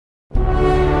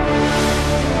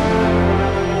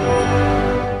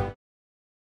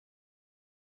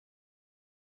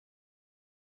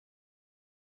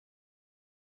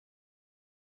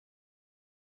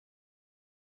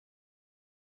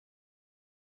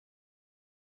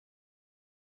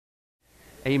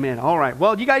Amen. All right.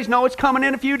 Well, you guys know it's coming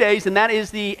in a few days, and that is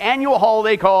the annual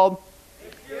holiday called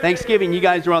Thanksgiving. You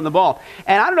guys are on the ball.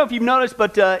 And I don't know if you've noticed,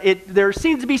 but there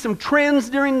seems to be some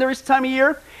trends during this time of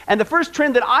year. And the first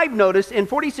trend that I've noticed in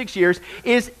 46 years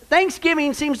is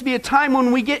Thanksgiving seems to be a time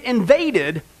when we get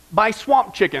invaded by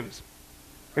swamp chickens.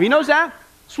 Have you noticed that?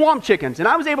 Swamp chickens. And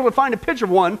I was able to find a picture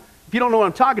of one, if you don't know what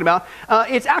I'm talking about.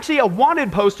 It's actually a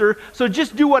wanted poster, so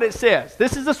just do what it says.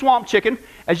 This is a swamp chicken,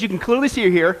 as you can clearly see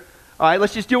here. All right,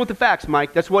 let's just deal with the facts,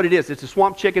 Mike. That's what it is. It's a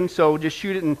swamp chicken, so just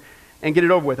shoot it and get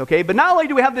it over with, okay? But not only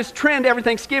do we have this trend every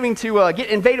Thanksgiving to get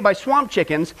invaded by swamp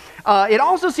chickens, it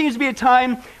also seems to be a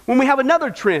time when we have another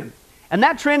trend. And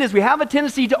that trend is we have a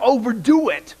tendency to overdo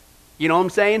it. You know what I'm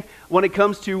saying? When it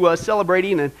comes to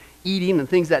celebrating and eating and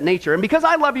things of that nature. And because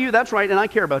I love you, that's right, and I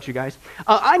care about you guys,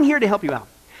 I'm here to help you out.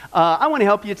 I want to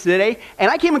help you today,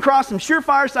 and I came across some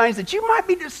surefire signs that you might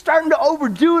be just starting to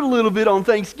overdo it a little bit on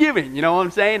Thanksgiving. You know what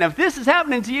I'm saying? If this is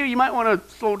happening to you, you might want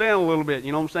to slow down a little bit.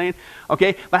 You know what I'm saying?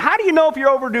 Okay, but how do you know if you're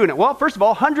overdoing it? Well, first of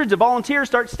all, hundreds of volunteers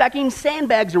start stacking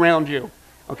sandbags around you.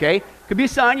 Okay, could be a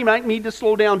sign you might need to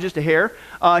slow down just a hair.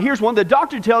 Here's one. The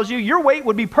doctor tells you your weight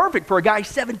would be perfect for a guy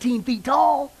 17 feet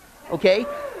tall. Okay,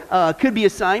 could be a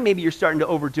sign maybe you're starting to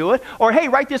overdo it. Or hey,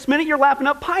 right this minute you're lapping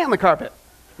up pie on the carpet.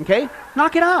 Okay,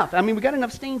 knock it off. I mean, we got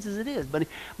enough stains as it is. But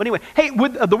anyway, hey,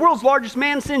 with the world's largest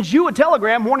man sends you a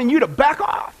telegram warning you to back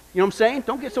off. You know what I'm saying?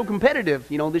 Don't get so competitive,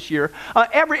 you know, this year.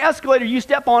 Every escalator you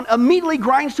step on immediately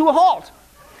grinds to a halt.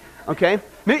 Okay?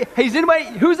 Hey, is anybody,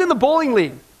 who's in the bowling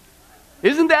league?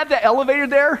 Isn't that the elevator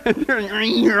there?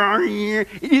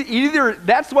 Either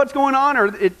that's what's going on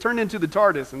or it turned into the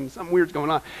TARDIS and something weird's going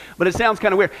on. But it sounds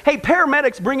kind of weird. Hey,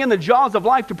 paramedics bring in the jaws of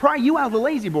life to pry you out of the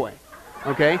lazy boy.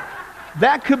 Okay?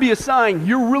 That could be a sign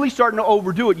you're really starting to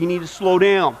overdo it. You need to slow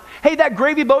down. Hey, that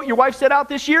gravy boat your wife set out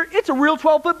this year, it's a real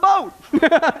 12-foot boat.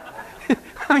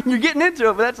 I mean, you're getting into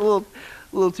it, but that's a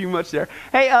little too much there.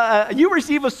 Hey, you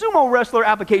receive a sumo wrestler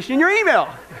application in your email.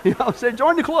 You know, say,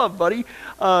 join the club, buddy.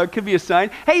 Could be a sign.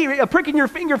 Hey, pricking your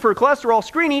finger for cholesterol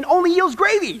screening only yields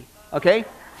gravy. Okay?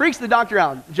 Freaks the doctor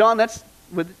out. John,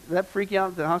 would that freak you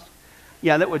out at the hospital?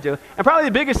 Yeah, that would do. And probably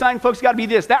the biggest sign, folks, got to be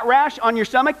this. That rash on your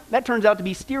stomach, that turns out to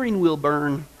be steering wheel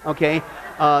burn, okay?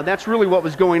 That's really what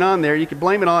was going on there. You can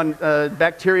blame it on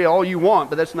bacteria all you want,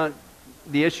 but that's not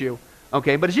the issue,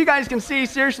 okay? But as you guys can see,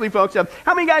 seriously, folks,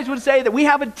 how many guys would say that we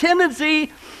have a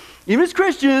tendency, even as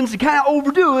Christians, to kind of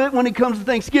overdo it when it comes to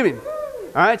Thanksgiving?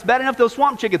 All right, it's bad enough those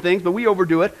swamp chicken things, but we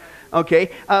overdo it,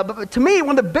 okay? But to me,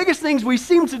 one of the biggest things we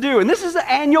seem to do, and this is an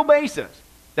annual basis,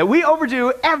 that we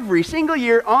overdo every single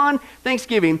year on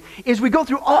Thanksgiving is we go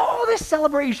through all this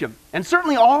celebration and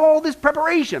certainly all this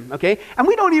preparation, okay? And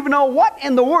we don't even know what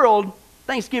in the world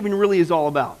Thanksgiving really is all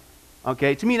about,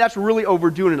 okay? To me, that's really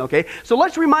overdoing it, okay? So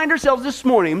let's remind ourselves this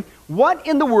morning, what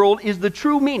in the world is the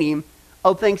true meaning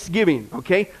of Thanksgiving,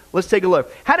 okay? Let's take a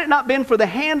look. Had it not been for the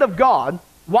hand of God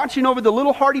watching over the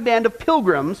little hardy band of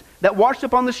pilgrims that washed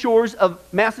up on the shores of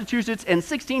Massachusetts in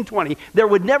 1620, there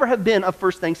would never have been a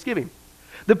first Thanksgiving.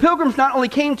 The Pilgrims not only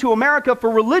came to America for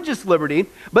religious liberty,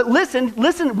 but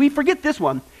listen, we forget this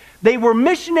one. They were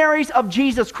missionaries of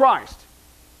Jesus Christ.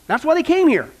 That's why they came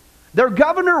here. Their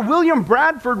governor, William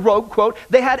Bradford, wrote, quote,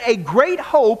 they had a great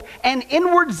hope and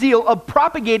inward zeal of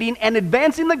propagating and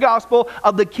advancing the gospel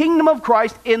of the kingdom of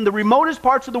Christ in the remotest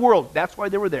parts of the world. That's why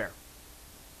they were there.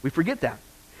 We forget that.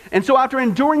 And so after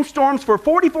enduring storms for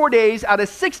 44 days out of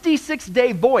a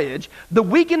 66-day voyage, the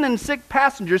weakened and sick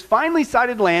passengers finally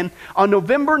sighted land on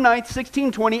November 9th,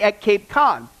 1620 at Cape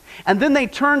Cod. And then they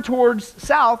turned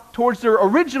south towards their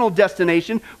original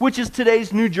destination, which is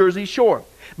today's New Jersey shore.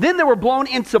 Then they were blown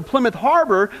into Plymouth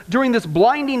Harbor during this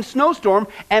blinding snowstorm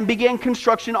and began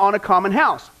construction on a common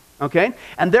house. Okay?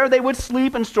 And there they would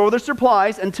sleep and store their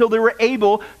supplies until they were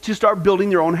able to start building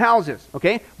their own houses.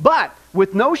 Okay? But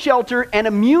with no shelter and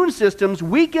immune systems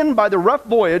weakened by the rough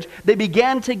voyage, they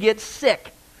began to get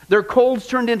sick. Their colds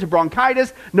turned into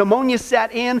bronchitis, pneumonia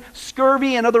set in,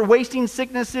 scurvy and other wasting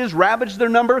sicknesses ravaged their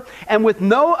number, and with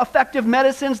no effective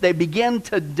medicines, they began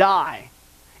to die.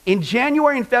 In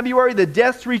January and February, the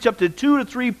deaths reached up to 2 to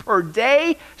 3 per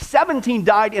day. 17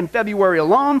 died in February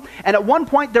alone. And at one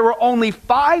point, there were only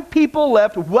 5 people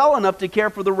left well enough to care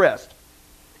for the rest.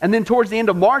 And then towards the end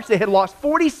of March, they had lost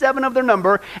 47 of their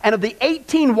number. And of the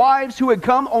 18 wives who had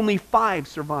come, only 5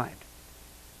 survived.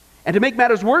 And to make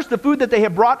matters worse, the food that they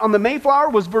had brought on the Mayflower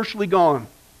was virtually gone.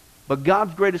 But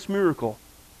God's greatest miracle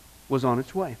was on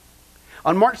its way.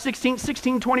 On March 16,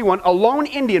 1621, a lone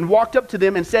Indian walked up to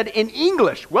them and said in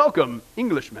English, "Welcome,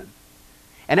 Englishmen."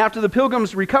 And after the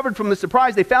Pilgrims recovered from the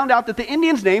surprise, they found out that the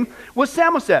Indian's name was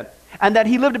Samoset, and that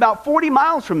he lived about 40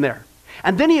 miles from there.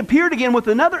 And then he appeared again with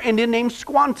another Indian named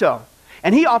Squanto.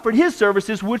 And he offered his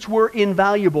services, which were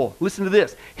invaluable. Listen to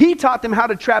this. He taught them how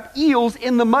to trap eels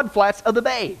in the mudflats of the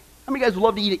bay. How many guys would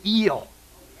love to eat an eel?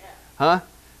 Huh?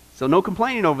 So no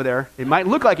complaining over there. It might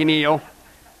look like an eel,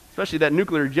 especially that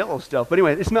nuclear jello stuff. But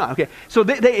anyway, it's not. Okay. So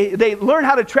they learned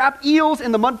how to trap eels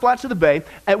in the mudflats of the bay,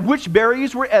 at which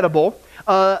berries were edible,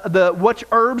 which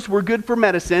herbs were good for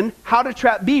medicine, how to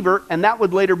trap beaver, and that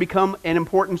would later become an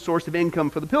important source of income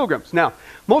for the pilgrims. Now,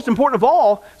 most important of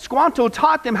all, Squanto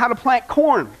taught them how to plant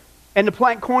corn, and to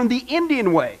plant corn the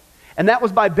Indian way. And that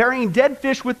was by burying dead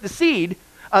fish with the seed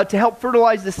to help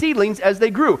fertilize the seedlings as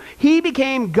they grew. He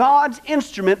became God's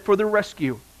instrument for their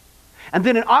rescue. And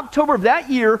then in October of that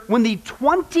year, when the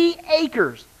 20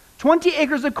 acres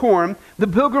of corn the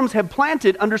pilgrims had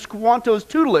planted under Squanto's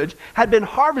tutelage had been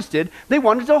harvested, they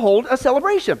wanted to hold a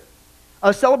celebration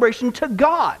to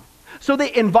God. So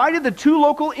they invited the two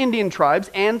local Indian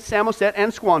tribes, and Samoset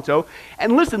and Squanto,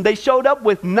 and listen, they showed up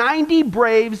with 90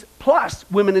 braves plus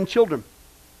women and children.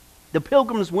 The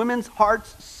pilgrims' women's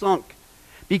hearts sunk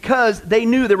because they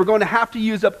knew they were going to have to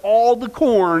use up all the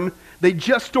corn they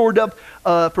just stored up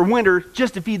for winter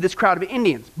just to feed this crowd of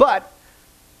Indians. But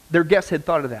their guests had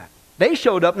thought of that. They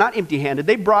showed up not empty-handed.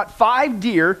 They brought 5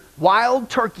 deer, wild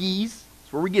turkeys,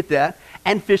 that's where we get that,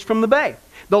 and fish from the bay.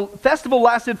 The festival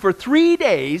lasted for 3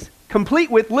 days, complete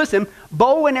with, listen,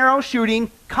 bow and arrow shooting,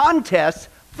 contests,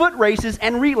 foot races,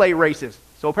 and relay races.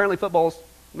 So apparently football's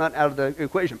not out of the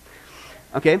equation.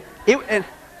 Okay?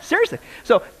 Seriously.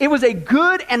 So it was a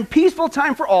good and peaceful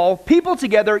time for all, people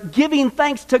together, giving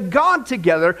thanks to God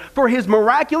together for his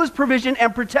miraculous provision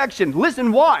and protection.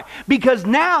 Listen, why? Because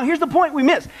now, here's the point we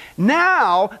missed.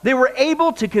 Now they were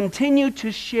able to continue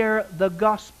to share the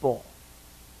gospel,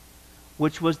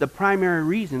 which was the primary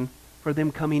reason for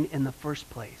them coming in the first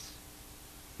place.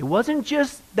 It wasn't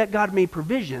just that God made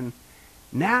provision.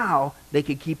 Now they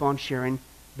could keep on sharing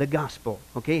the gospel.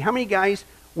 Okay? How many guys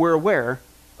were aware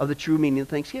of the true meaning of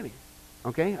Thanksgiving?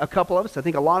 Okay, a couple of us. I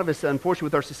think a lot of us, unfortunately,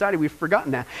 with our society, we've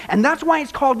forgotten that. And that's why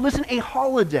it's called, listen, a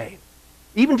holiday.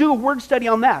 Even do a word study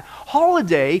on that.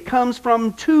 Holiday comes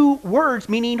from 2 words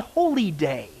meaning holy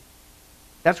day.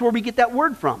 That's where we get that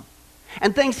word from.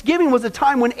 And Thanksgiving was a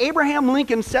time when Abraham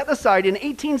Lincoln set aside in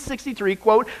 1863,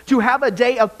 quote, to have a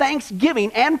day of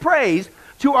thanksgiving and praise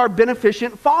to our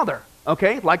beneficent Father.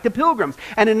 Okay, like the pilgrims.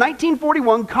 And in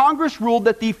 1941, Congress ruled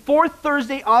that the 4th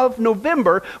Thursday of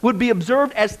November would be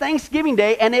observed as Thanksgiving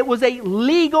Day, and it was a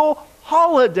legal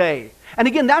holiday. And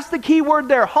again, that's the key word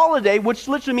there, holiday, which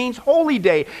literally means holy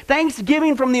day.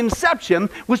 Thanksgiving from the inception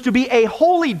was to be a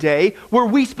holy day where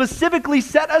we specifically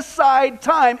set aside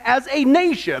time as a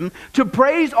nation to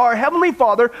praise our Heavenly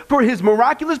Father for his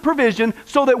miraculous provision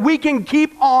so that we can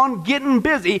keep on getting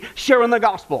busy sharing the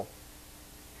gospel.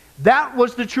 That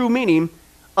was the true meaning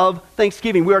of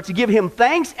Thanksgiving. We are to give him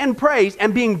thanks and praise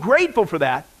and being grateful for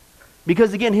that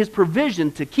because, again, his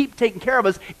provision to keep taking care of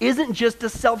us isn't just a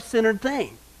self-centered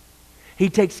thing.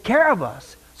 He takes care of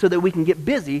us so that we can get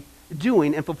busy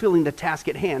doing and fulfilling the task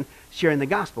at hand, sharing the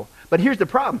gospel. But here's the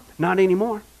problem. Not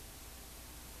anymore.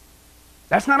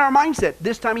 That's not our mindset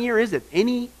this time of year, is it?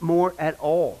 Anymore at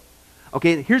all.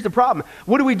 Okay, here's the problem.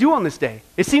 What do we do on this day?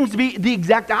 It seems to be the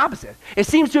exact opposite. It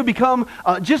seems to have become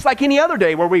just like any other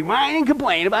day where we whine and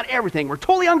complain about everything. We're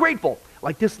totally ungrateful.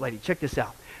 Like this lady, check this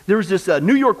out. There was this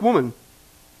New York woman,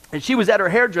 and she was at her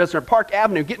hairdresser at Park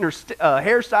Avenue getting her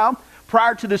hairstyle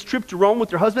prior to this trip to Rome with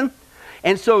her husband.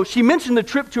 And so she mentioned the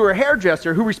trip to her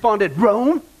hairdresser, who responded,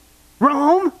 Rome?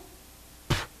 Rome?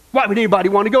 Pfft, why would anybody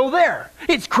want to go there?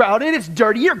 It's crowded, it's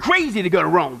dirty, you're crazy to go to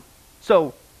Rome.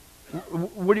 So,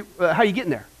 how are you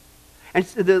getting there? And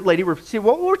the lady said,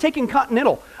 well, we're taking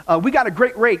Continental. We got a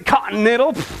great rate.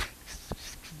 Continental?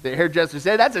 The hairdresser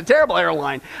said, that's a terrible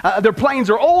airline. Their planes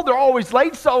are old, they're always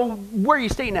late, so where are you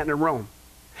staying at in Rome?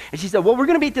 And she said, well, we're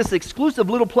going to be at this exclusive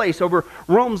little place over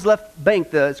Rome's left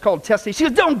bank. It's called Teste. She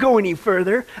goes, don't go any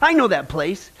further. I know that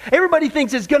place. Everybody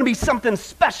thinks it's going to be something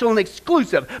special and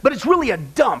exclusive, but it's really a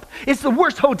dump. It's the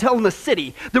worst hotel in the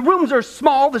city. The rooms are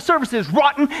small, the service is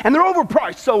rotten, and they're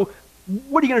overpriced. So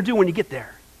what are you going to do when you get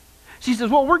there? She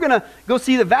says, well, we're going to go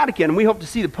see the Vatican, and we hope to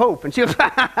see the Pope. And she goes,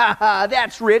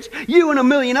 that's rich. You and a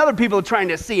million other people are trying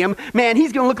to see him. Man,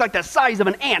 he's going to look like the size of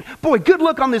an ant. Boy, good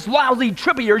luck on this lousy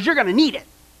trip of yours. You're going to need it.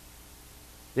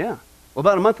 Yeah. Well,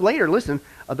 about a month later, listen,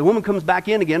 the woman comes back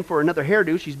in again for another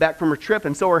hairdo. She's back from her trip,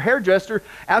 and so her hairdresser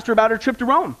asked her about her trip to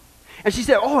Rome. And she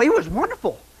said, oh, it was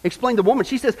wonderful. explained the woman.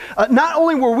 She says, not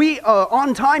only were we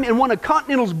on time in one of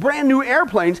Continental's brand new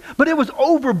airplanes, but it was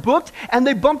overbooked, and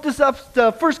they bumped us up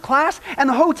to first class, and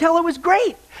the hotel, it was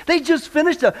great. They just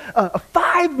finished a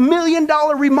 $5 million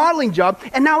remodeling job,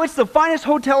 and now it's the finest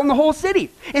hotel in the whole city.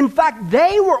 In fact,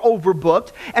 they were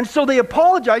overbooked, and so they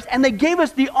apologized, and they gave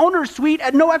us the owner's suite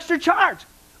at no extra charge.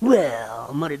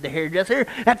 Well, muttered the hairdresser,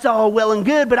 that's all well and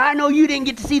good, but I know you didn't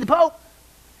get to see the Pope.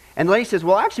 And the lady says,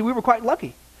 well, actually, we were quite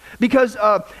lucky. Because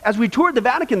as we toured the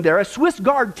Vatican there, a Swiss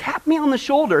guard tapped me on the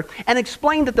shoulder and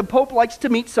explained that the Pope likes to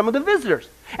meet some of the visitors.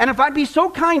 And if I'd be so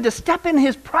kind to step in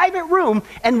his private room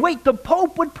and wait, the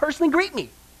Pope would personally greet me.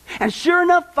 And sure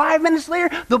enough, 5 minutes later,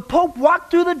 the Pope walked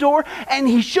through the door and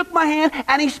he shook my hand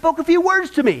and he spoke a few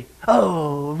words to me.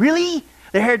 Oh, really?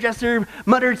 The hairdresser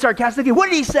muttered sarcastically, what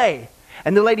did he say?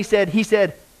 And the lady said, he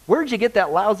said, where'd you get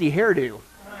that lousy hairdo?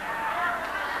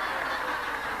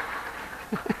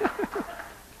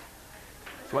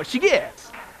 What she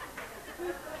gets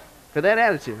for that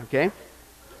attitude, okay?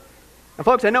 Now,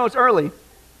 folks, I know it's early,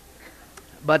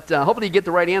 but hopefully you get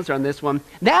the right answer on this one.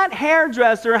 That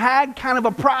hairdresser had kind of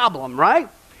a problem, right?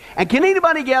 And can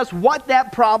anybody guess what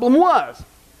that problem was?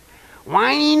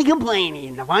 Whining,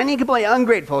 complaining,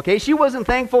 ungrateful, okay? She wasn't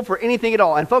thankful for anything at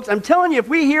all. And folks, I'm telling you, if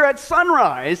we here at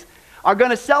Sunrise are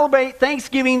going to celebrate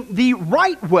Thanksgiving the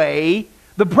right way,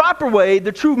 the proper way,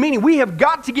 the true meaning, we have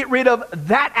got to get rid of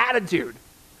that attitude.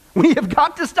 We have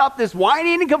got to stop this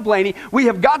whining and complaining. We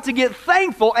have got to get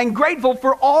thankful and grateful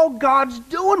for all God's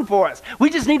doing for us. We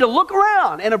just need to look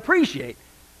around and appreciate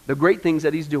the great things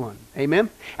that he's doing. Amen?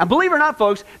 And believe it or not,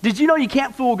 folks, did you know you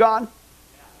can't fool God?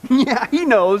 Yeah, he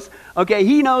knows. Okay,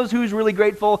 he knows who's really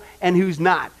grateful and who's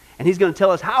not. And he's going to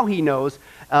tell us how he knows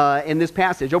in this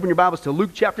passage. Open your Bibles to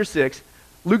Luke chapter 6.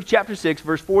 Luke chapter 6,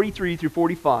 verse 43 through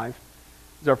 45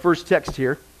 is our first text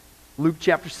here. Luke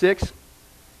chapter 6.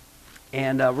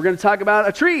 And we're going to talk about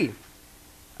a tree.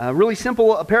 A really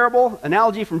simple parable,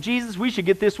 analogy from Jesus. We should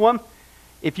get this one.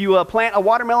 If you plant a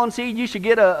watermelon seed, you should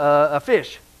get a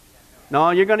fish.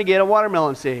 No, you're going to get a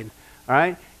watermelon seed. All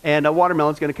right? And a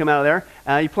watermelon's going to come out of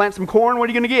there. You plant some corn, what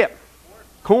are you going to get?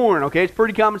 Corn, okay? It's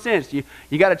pretty common sense. You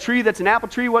got a tree that's an apple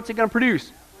tree, what's it going to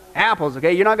produce? Apples,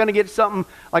 okay? You're not going to get something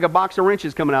like a box of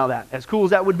wrenches coming out of that. As cool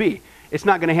as that would be, it's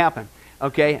not going to happen.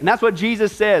 Okay? And that's what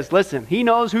Jesus says. Listen, he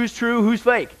knows who's true, who's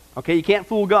fake. Okay, you can't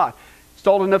fool God.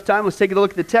 Stalled enough time. Let's take a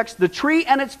look at the text. The tree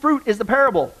and its fruit is the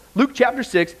parable. Luke chapter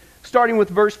 6, starting with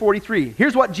verse 43.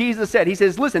 Here's what Jesus said. He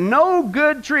says, listen, no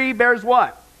good tree bears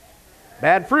what?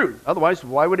 Bad fruit. Otherwise,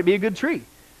 why would it be a good tree?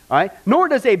 All right. Nor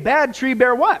does a bad tree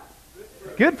bear what?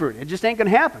 Good fruit. It just ain't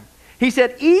going to happen. He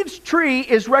said, each tree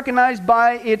is recognized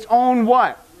by its own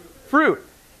what? Fruit.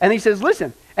 And he says,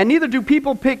 listen, and neither do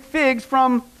people pick figs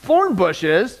from thorn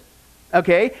bushes,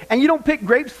 okay, and you don't pick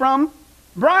grapes from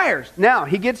briars. Now,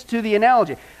 he gets to the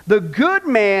analogy. The good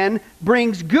man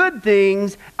brings good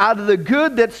things out of the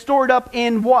good that's stored up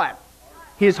in what?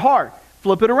 His heart.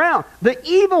 Flip it around. The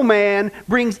evil man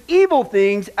brings evil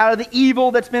things out of the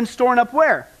evil that's been stored up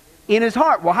where? In his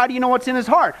heart. Well, how do you know what's in his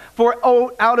heart? For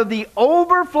out of the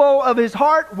overflow of his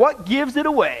heart, what gives it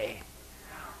away?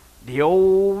 The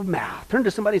old mouth. Turn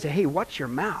to somebody and say, hey, watch your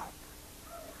mouth.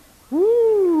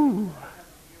 Woo!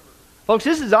 Folks,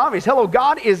 this is obvious. Hello,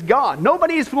 God is God.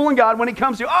 Nobody is fooling God when it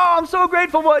comes to, oh, I'm so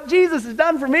grateful for what Jesus has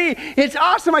done for me. It's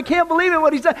awesome. I can't believe it,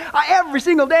 what he's done. Every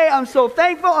single day, I'm so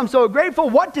thankful. I'm so grateful.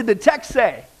 What did the text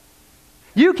say?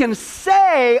 You can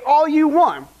say all you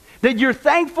want, that you're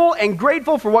thankful and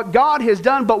grateful for what God has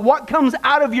done, but what comes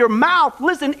out of your mouth,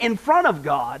 listen, in front of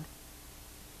God,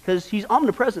 because he's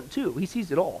omnipresent too. He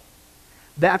sees it all.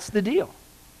 That's the deal.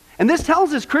 And this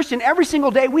tells us, Christian, every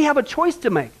single day we have a choice to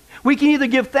make. We can either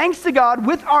give thanks to God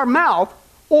with our mouth,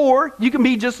 or you can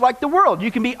be just like the world. You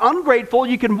can be ungrateful,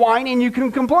 you can whine, and you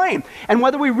can complain. And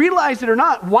whether we realize it or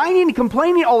not, whining and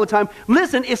complaining all the time,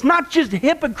 listen, it's not just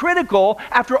hypocritical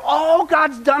after all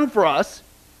God's done for us,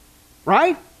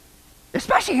 right?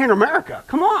 Especially here in America.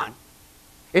 Come on.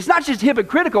 It's not just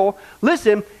hypocritical.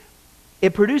 Listen,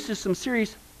 it produces some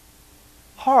serious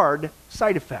hard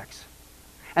side effects.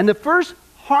 And the first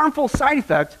harmful side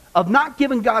effect of not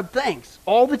giving God thanks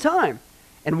all the time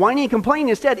and whining and complaining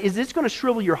instead is it's going to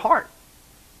shrivel your heart.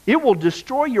 It will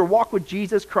destroy your walk with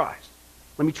Jesus Christ.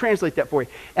 Let me translate that for you.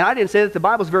 And I didn't say that. The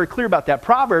Bible's very clear about that.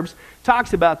 Proverbs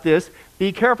talks about this.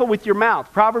 Be careful with your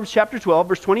mouth. Proverbs chapter 12,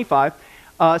 verse 25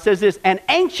 says this, an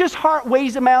anxious heart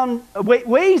weighs a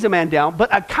man down,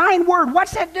 but a kind word,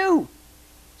 what's that do?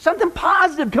 Something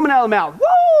positive coming out of the mouth.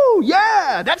 Woo!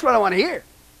 Yeah! That's what I want to hear.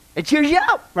 It cheers you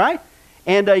up, right?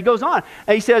 And he goes on.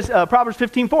 And he says, Proverbs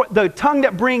 15:4, the tongue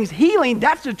that brings healing,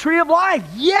 that's the tree of life.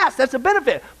 Yes, that's a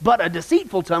benefit. But a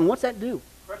deceitful tongue, what's that do?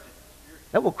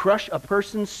 That will crush a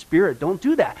person's spirit. Don't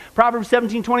do that. Proverbs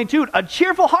 17:22, a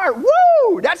cheerful heart.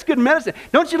 Woo! That's good medicine.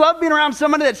 Don't you love being around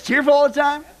somebody that's cheerful all the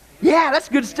time? Yeah, that's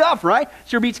good stuff, right?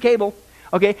 Sure beats cable.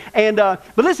 Okay, and but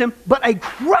listen, but a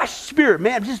crushed spirit,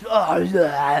 man, just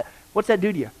what's that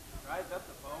do to you? Dries up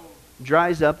the bones.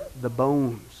 Dries up the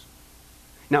bones.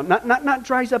 Now, not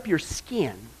dries up your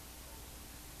skin.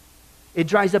 It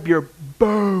dries up your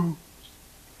bones.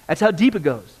 That's how deep it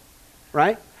goes,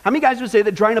 right? How many guys would say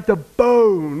that drying up the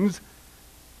bones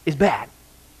is bad?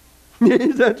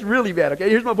 That's really bad, okay?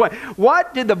 Here's my point.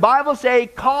 What did the Bible say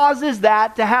causes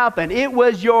that to happen? It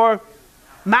was your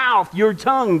mouth, your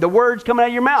tongue, the words coming out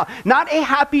of your mouth. Not a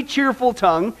happy, cheerful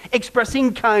tongue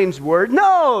expressing kind's word.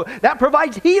 No, that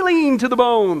provides healing to the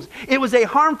bones. It was a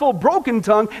harmful, broken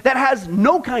tongue that has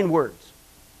no kind words.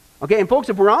 Okay, and folks,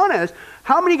 if we're honest,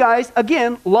 how many guys,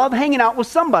 again, love hanging out with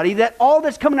somebody that all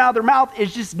that's coming out of their mouth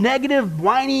is just negative,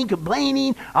 whining,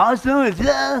 complaining, awesome,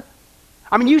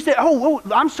 I mean, you say, oh,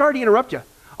 I'm sorry to interrupt you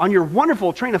on your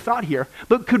wonderful train of thought here,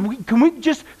 but can we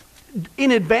just,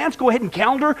 in advance, go ahead and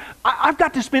calendar? I've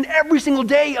got to spend every single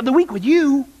day of the week with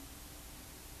you.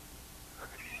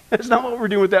 That's not what we're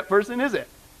doing with that person, is it?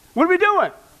 What are we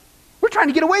doing? We're trying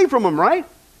to get away from them, right?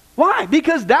 Why?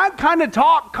 Because that kind of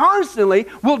talk constantly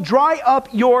will dry up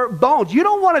your bones. You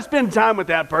don't want to spend time with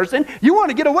that person. You want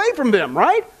to get away from them,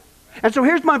 right? And so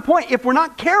here's my point. If we're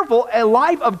not careful, a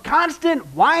life of constant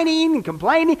whining and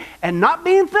complaining and not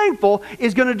being thankful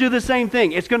is going to do the same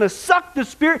thing. It's going to suck the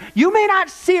spirit. You may not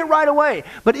see it right away,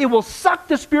 but it will suck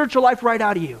the spiritual life right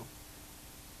out of you.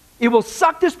 It will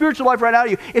suck the spiritual life right out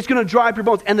of you. It's going to dry up your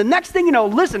bones. And the next thing you know,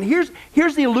 listen, here's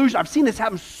the illusion. I've seen this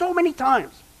happen so many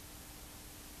times.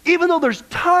 Even though there's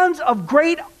tons of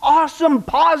great, awesome,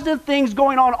 positive things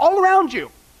going on all around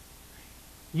you,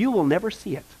 you will never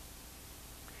see it.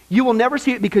 You will never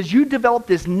see it because you develop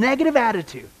this negative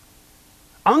attitude.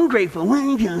 Ungrateful.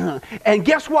 And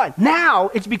guess what?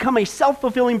 Now it's become a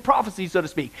self-fulfilling prophecy, so to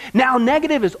speak. Now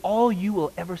negative is all you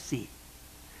will ever see.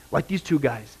 Like these two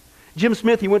guys. Jim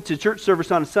Smith, he went to church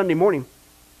service on a Sunday morning.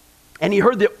 And he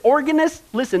heard the organist,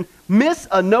 listen, miss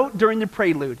a note during the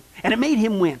prelude. And it made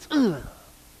him wince. Ugh.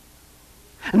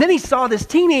 And then he saw this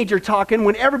teenager talking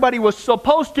when everybody was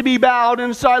supposed to be bowed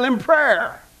in silent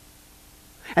prayer.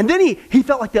 And then he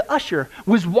felt like the usher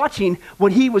was watching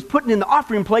what he was putting in the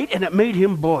offering plate, and it made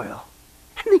him boil.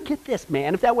 And then get this,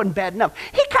 man, if that wasn't bad enough,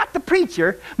 he caught the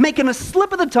preacher making a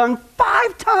slip of the tongue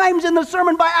 5 times in the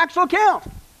sermon by actual count.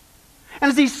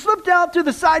 And as he slipped out through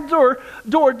the side door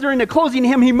during the closing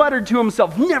hymn, he muttered to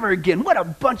himself, never again, what a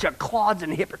bunch of clods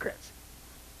and hypocrites.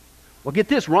 Well, get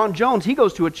this, Ron Jones, he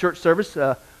goes to a church service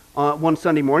one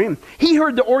Sunday morning. He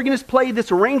heard the organist play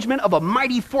this arrangement of A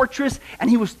Mighty Fortress, and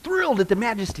he was thrilled at the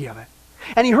majesty of it.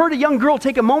 And he heard a young girl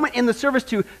take a moment in the service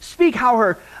to speak how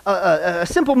her a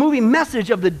simple moving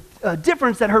message of the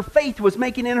difference that her faith was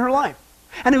making in her life.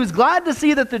 And he was glad to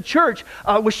see that the church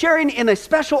was sharing in a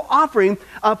special offering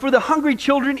for the hungry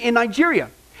children in Nigeria.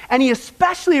 And he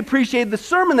especially appreciated the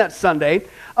sermon that Sunday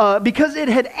because it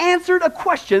had answered a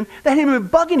question that had been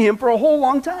bugging him for a whole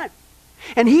long time.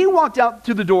 And he walked out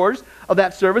to the doors of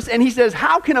that service and he says,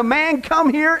 how can a man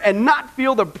come here and not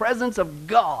feel the presence of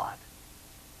God?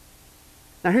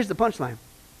 Now here's the punchline.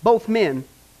 Both men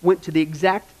went to the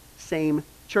exact same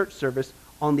church service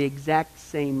on the exact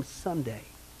same Sunday.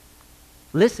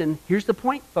 Listen, here's the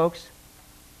point, folks.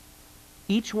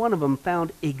 Each one of them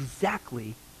found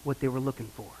exactly what they were looking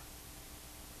for.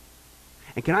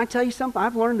 And can I tell you something?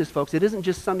 I've learned this, folks. It isn't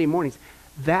just Sunday mornings.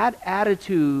 That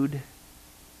attitude,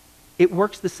 it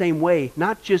works the same way,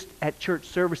 not just at church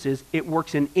services. It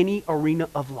works in any arena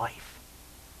of life.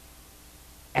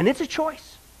 And it's a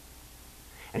choice.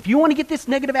 And if you want to get this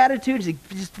negative attitude,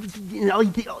 just,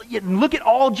 look at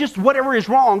all just whatever is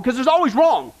wrong, because there's always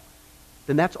wrong,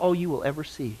 then that's all you will ever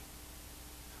see.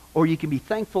 Or you can be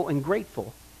thankful and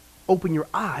grateful. Open your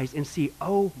eyes and see,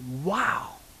 oh,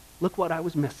 wow, look what I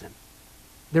was missing.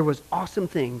 There was awesome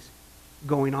things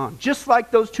going on. Just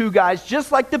like those two guys,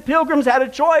 just like the pilgrims had a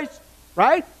choice,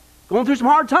 right? Going through some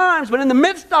hard times, but in the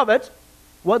midst of it,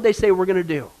 what'd they say we're going to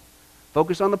do?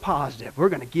 Focus on the positive. We're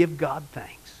going to give God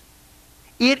thanks.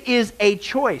 It is a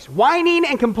choice. Whining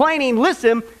and complaining,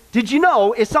 listen, did you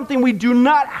know, is something we do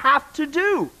not have to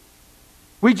do.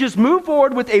 We just move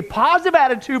forward with a positive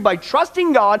attitude by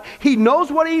trusting God. He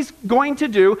knows what He's going to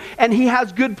do, and He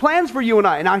has good plans for you and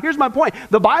I. Now, here's my point.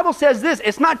 The Bible says this.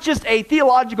 It's not just a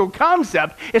theological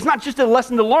concept. It's not just a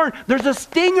lesson to learn. There's a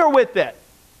stinger with it.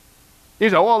 You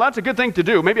say, well, that's a good thing to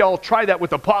do. Maybe I'll try that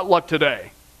with a potluck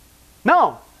today.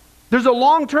 No. There's a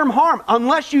long-term harm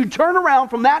unless you turn around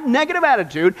from that negative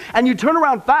attitude and you turn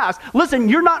around fast. Listen,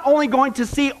 you're not only going to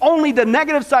see only the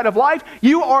negative side of life,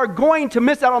 you are going to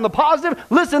miss out on the positive.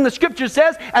 Listen, the scripture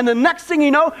says, and the next thing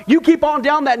you know, you keep on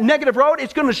down that negative road,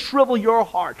 it's going to shrivel your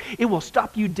heart. It will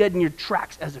stop you dead in your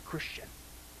tracks as a Christian.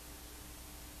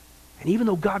 And even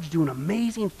though God's doing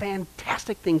amazing,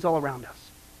 fantastic things all around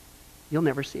us, you'll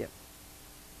never see it.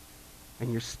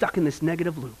 And you're stuck in this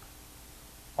negative loop,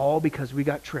 all because we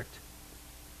got tricked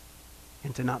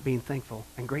into not being thankful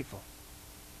and grateful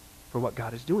for what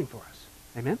God is doing for us.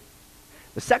 Amen?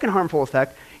 The second harmful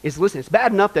effect is, listen, it's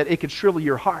bad enough that it could shrivel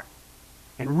your heart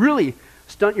and really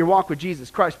stunt your walk with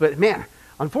Jesus Christ. But man,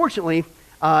 unfortunately,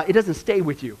 it doesn't stay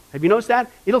with you. Have you noticed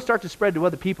that? It'll start to spread to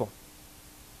other people.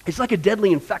 It's like a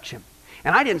deadly infection.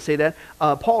 And I didn't say that.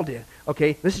 Paul did.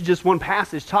 Okay? This is just one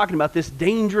passage talking about this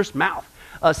dangerous mouth.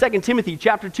 2 Timothy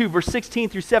chapter 2, verse 16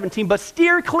 through 17. But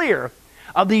steer clear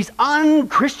of these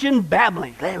unchristian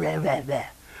babblings,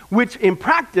 which in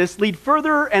practice lead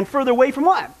further and further away from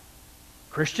what?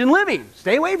 Christian living.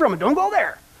 Stay away from it. Don't go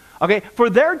there. Okay? For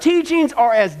their teachings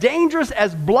are as dangerous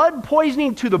as blood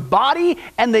poisoning to the body,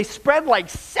 and they spread like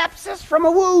sepsis from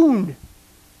a wound.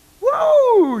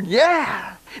 Woo!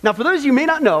 Yeah! Now, for those of you who may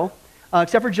not know,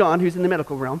 except for John, who's in the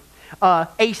medical realm, a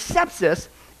sepsis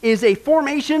is a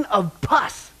formation of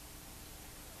pus.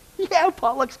 Yeah,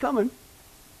 potluck's coming.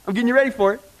 I'm getting you ready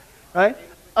for it, right?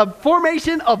 A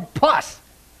formation of pus.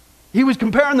 He was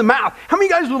comparing the mouth. How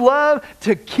many of you guys would love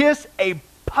to kiss a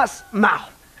pus mouth?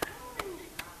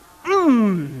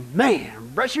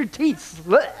 Man, brush your teeth.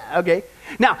 Okay.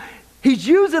 Now, he's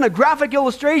using a graphic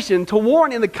illustration to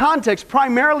warn in the context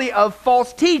primarily of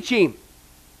false teaching.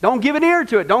 Don't give an ear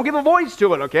to it. Don't give a voice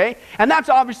to it, okay? And that's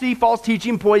obviously false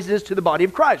teaching poisonous to the body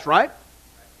of Christ, right?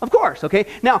 Of course, okay?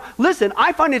 Now, listen,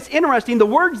 I find it's interesting. The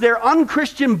words there,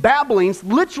 unchristian babblings,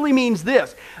 literally means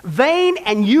this: vain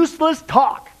and useless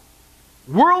talk,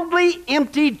 worldly,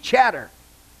 empty chatter.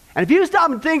 And if you stop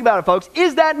and think about it, folks,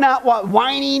 is that not what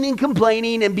whining and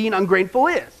complaining and being ungrateful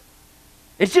is?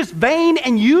 It's just vain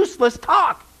and useless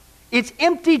talk. It's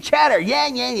empty chatter.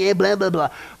 Yeah, blah, blah, blah.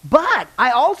 But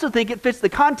I also think it fits the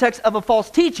context of a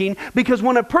false teaching, because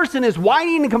when a person is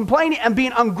whining and complaining and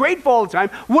being ungrateful all the time,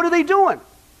 what are they doing?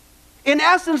 In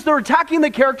essence, they're attacking the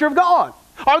character of God.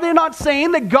 Are they not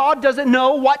saying that God doesn't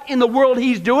know what in the world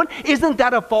he's doing? Isn't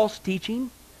that a false teaching?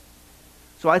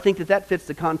 So I think that that fits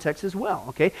the context as well,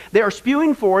 okay? They are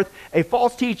spewing forth a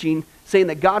false teaching saying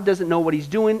that God doesn't know what he's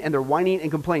doing, and they're whining and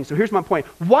complaining. So here's my point.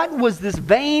 What was this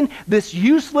vain, this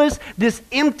useless, this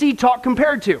empty talk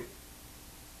compared to?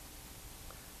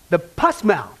 The pus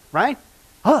mouth, right?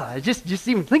 Oh, just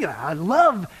even thinking of that. I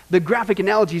love the graphic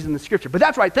analogies in the scripture. But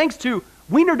that's right. Thanks to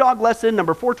Wiener Dog lesson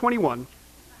number 421.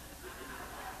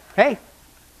 Hey,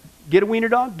 get a wiener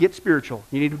dog, get spiritual.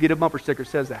 You need to get a bumper sticker that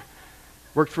says that.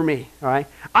 Worked for me, all right?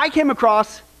 I came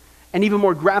across an even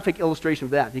more graphic illustration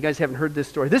of that. You guys haven't heard this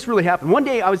story. This really happened. One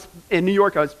day I was in New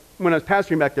York, when I was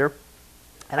pastoring back there,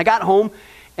 and I got home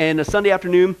and a Sunday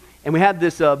afternoon, and we had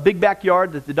this big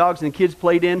backyard that the dogs and the kids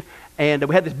played in, and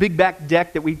we had this big back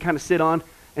deck that we'd kind of sit on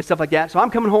and stuff like that. So I'm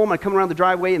coming home, I come around the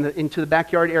driveway into the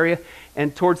backyard area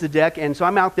and towards the deck, and so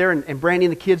I'm out there, and Brandy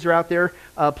and the kids are out there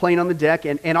playing on the deck,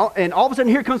 and all of a sudden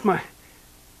here comes my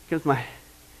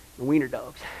wiener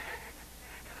dogs.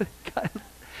 God, you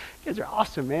guys are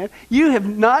awesome, man. You have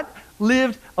not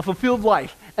lived a fulfilled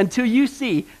life until you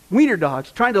see wiener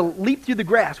dogs trying to leap through the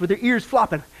grass with their ears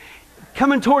flopping,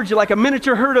 coming towards you like a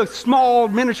miniature herd of small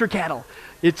miniature cattle.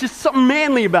 It's just something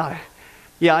manly about it.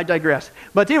 Yeah, I digress.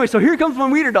 But anyway, so here comes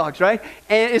my wiener dogs, right?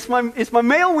 And it's my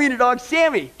male wiener dog,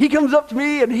 Sammy. He comes up to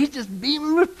me and he's just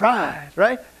beaming with pride,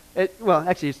 right? Well,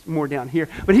 actually, it's more down here,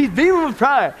 but he's beaming with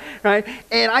pride, right?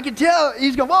 And I can tell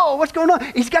he's going, whoa, what's going on?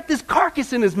 He's got this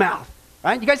carcass in his mouth,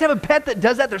 right? You guys have a pet that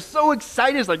does that? They're so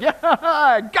excited. It's like, yeah,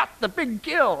 I got the big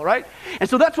kill, right? And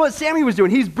so that's what Sammy was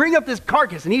doing. He's bringing up this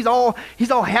carcass, and he's all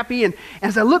happy. And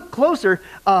as I look closer,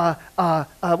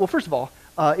 well, first of all,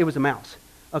 it was a mouse.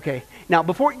 Okay. Now,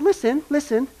 listen.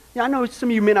 Yeah, I know some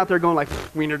of you men out there going like,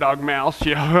 wiener dog mouse.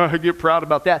 Yeah, get proud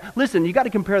about that. Listen, you got to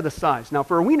compare the size. Now,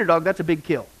 for a wiener dog, that's a big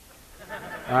kill.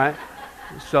 All right.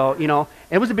 So,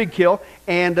 it was a big kill.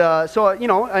 And he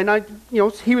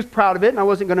was proud of it, and I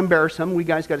wasn't going to embarrass him. We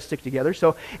guys got to stick together.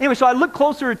 So anyway, so I looked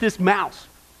closer at this mouse,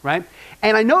 right?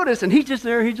 And I noticed, and he's just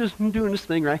there, he's just doing this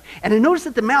thing, right? And I noticed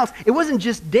that the mouse, it wasn't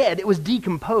just dead, it was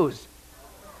decomposed.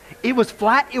 It was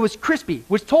flat, it was crispy,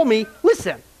 which told me,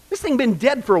 listen, this thing been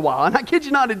dead for a while. And I kid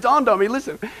you not, it dawned on me,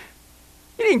 listen,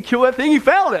 he didn't kill that thing, he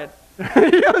found it.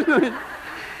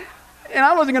 And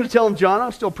I wasn't going to tell him, John.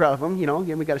 I'm still proud of him. You know,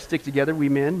 again, we got to stick together, we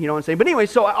men. You know what I'm saying? But anyway,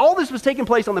 so all this was taking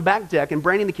place on the back deck, and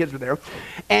Brandy and the kids were there.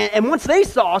 And once they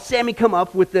saw Sammy come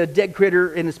up with the dead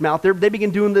critter in his mouth, they began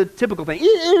doing the typical thing.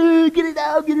 Get it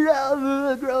out,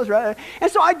 gross, right?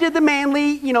 And so I did the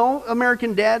manly, you know,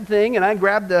 American dad thing, and I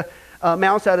grabbed the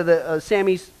mouse out of the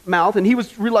Sammy's mouth, and he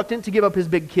was reluctant to give up his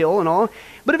big kill and all.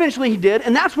 But eventually he did,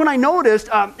 and that's when I noticed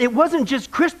it wasn't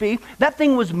just crispy. That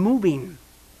thing was moving.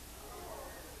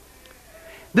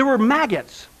 There were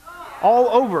maggots all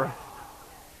over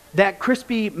that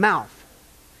crispy mouth,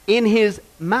 in his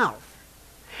mouth.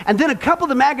 And then a couple of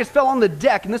the maggots fell on the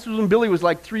deck, and this was when Billy was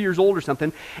like 3 years old or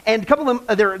something. And a couple of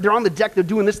them, they're on the deck, they're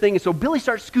doing this thing, and so Billy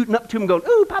starts scooting up to him going,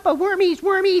 ooh, Papa, wormies,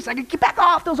 wormies. I can get back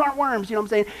off, those aren't worms, you know what I'm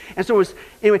saying? And so it was,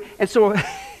 anyway, and so,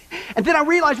 and then I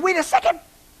realized, wait a second,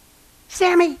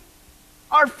 Sammy,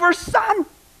 our first son,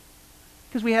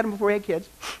 because we had him before we had kids,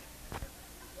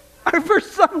 our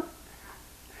first son,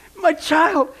 my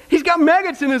child, he's got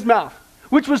maggots in his mouth,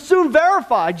 which was soon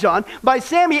verified, John, by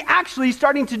Sammy actually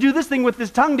starting to do this thing with his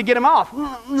tongue to get him off.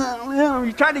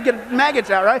 He tried to get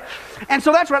maggots out, right? And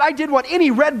so that's what I did, what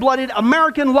any red-blooded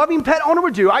American loving pet owner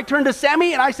would do. I turned to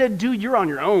Sammy and I said, dude, you're on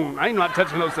your own. I'm not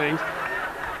touching those things.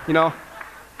 You know,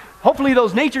 hopefully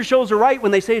those nature shows are right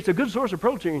when they say it's a good source of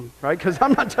protein, right? Because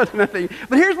I'm not touching that thing.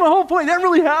 But here's my whole point. That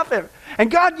really happened.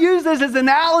 And God used this as an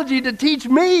analogy to teach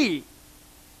me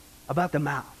about the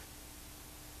mouth.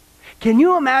 Can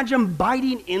you imagine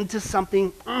biting into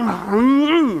something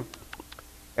and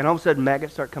all of a sudden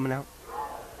maggots start coming out?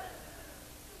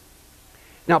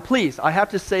 Now, please, I have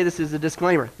to say this as a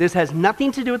disclaimer. This has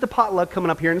nothing to do with the potluck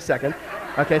coming up here in a second,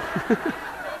 okay?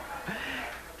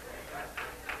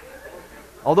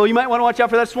 Although you might want to watch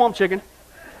out for that swamp chicken.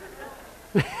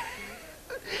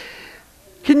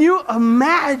 Can you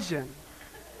imagine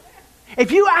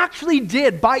if you actually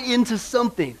did bite into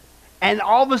something and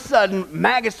all of a sudden,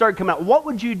 maggots started coming out? What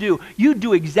would you do? You'd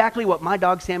do exactly what my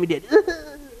dog Sammy did.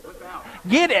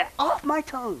 Get it off my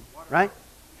tongue, right?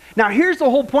 Now, here's the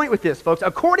whole point with this, folks.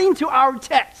 According to our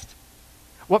text,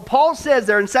 what Paul says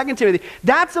there in 2 Timothy,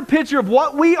 that's a picture of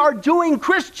what we are doing,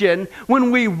 Christian, when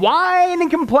we whine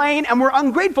and complain and we're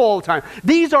ungrateful all the time.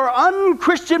 These are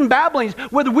unchristian babblings.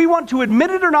 Whether we want to admit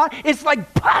it or not, it's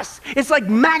like pus. It's like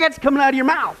maggots coming out of your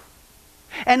mouth.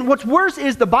 And what's worse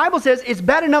is the Bible says it's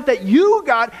bad enough that you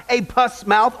got a pus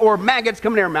mouth or maggots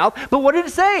coming in your mouth, but what did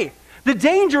it say? The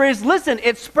danger is, listen,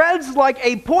 it spreads like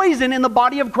a poison in the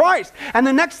body of Christ. And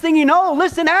the next thing you know,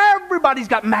 listen, everybody's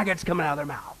got maggots coming out of their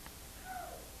mouth.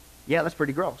 Yeah, that's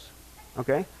pretty gross,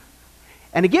 okay?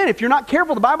 And again, if you're not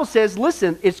careful, the Bible says,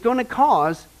 listen, it's going to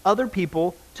cause other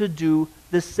people to do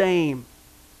the same.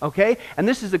 Okay? And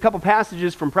this is a couple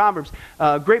passages from Proverbs,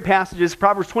 great passages.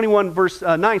 Proverbs 21 verse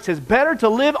 9 says, better to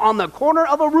live on the corner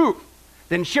of a roof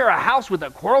than share a house with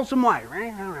a quarrelsome wife.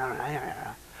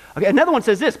 Okay, another one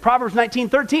says this, Proverbs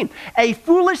 19:13, a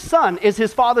foolish son is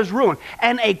his father's ruin,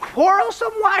 and a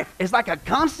quarrelsome wife is like a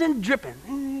constant dripping.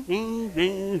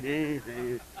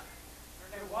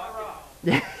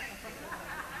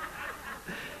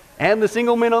 And the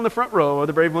single men on the front row are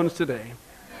the brave ones today.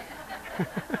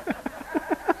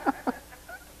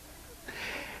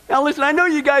 Now listen, I know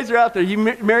you guys are out there. You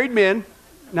married men.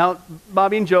 Now,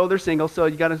 Bobby and Joe, they're single, so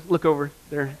you got to look over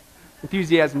their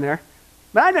enthusiasm there.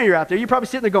 But I know you're out there. You're probably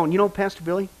sitting there going, you know, Pastor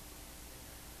Billy,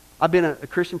 I've been a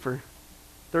Christian for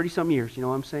 30-some years, you know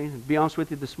what I'm saying? And to be honest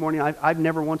with you, this morning, I've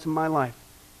never once in my life,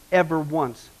 ever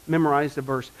once, memorized a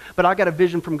verse. But I got a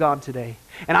vision from God today.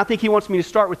 And I think he wants me to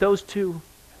start with those two.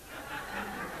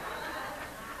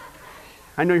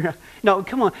 I know you're, no,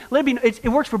 come on. It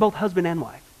works for both husband and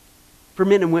wife. For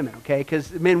men and women, okay?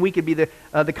 Because men, we could be the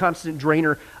constant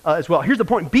drainer as well. Here's the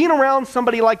point. Being around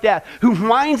somebody like that who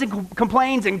whines and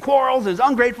complains and quarrels and is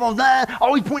ungrateful,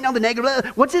 always pointing out the negative,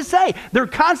 what's it say? Their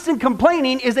constant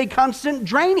complaining is a constant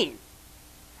draining.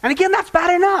 And again, that's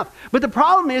bad enough. But the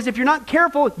problem is, if you're not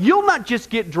careful, you'll not just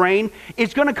get drained.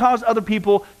 It's going to cause other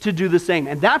people to do the same.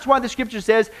 And that's why the scripture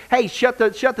says, hey, shut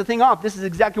the thing off. This is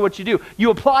exactly what you do. You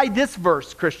apply this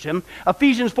verse, Christian,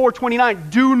 Ephesians 4:29.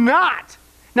 Do not.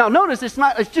 Now notice it's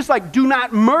just like do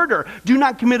not murder, do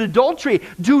not commit adultery,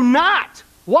 do not,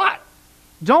 what?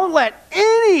 Don't let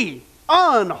any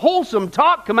unwholesome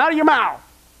talk come out of your mouth.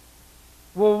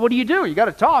 Well, what do? You got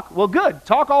to talk. Well, good,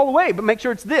 talk all the way, but make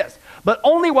sure it's this. But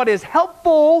only what is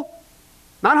helpful,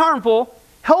 not harmful,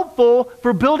 helpful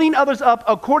for building others up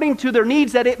according to their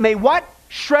needs, that it may what?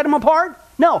 Shred them apart?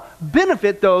 No,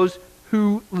 benefit those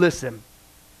who listen.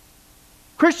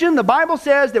 Christian, the Bible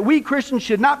says that we Christians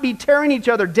should not be tearing each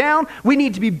other down. We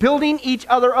need to be building each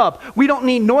other up. We don't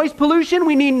need noise pollution.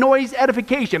 We need noise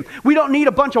edification. We don't need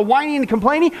a bunch of whining and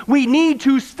complaining. We need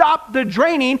to stop the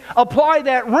draining, apply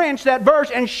that wrench, that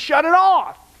verse, and shut it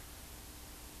off.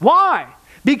 Why?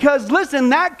 Because, listen,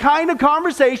 that kind of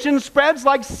conversation spreads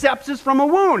like sepsis from a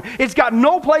wound. It's got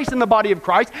no place in the body of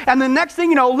Christ. And the next thing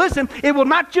you know, listen, it will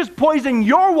not just poison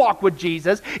your walk with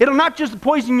Jesus. It'll not just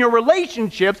poison your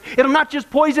relationships. It'll not just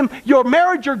poison your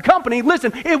marriage or company.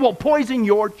 Listen, it will poison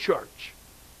your church.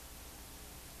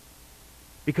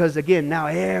 Because, again, now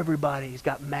everybody's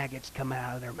got maggots coming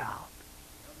out of their mouth.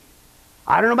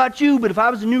 I don't know about you, but if I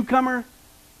was a newcomer,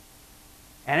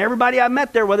 and everybody I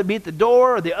met there, whether it be at the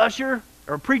door or the usher,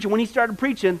 or a preacher, when he started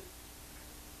preaching,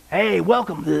 hey,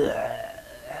 welcome.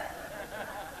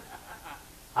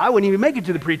 I wouldn't even make it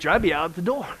to the preacher. I'd be out the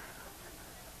door.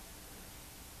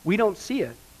 We don't see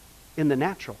it in the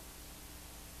natural.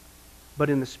 But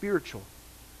in the spiritual,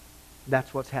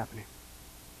 that's what's happening.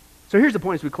 So here's the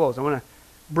point as we close. I want to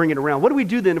bring it around. What do we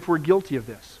do then if we're guilty of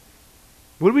this?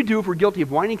 What do we do if we're guilty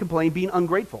of whining, complaining, being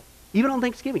ungrateful? Even on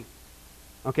Thanksgiving.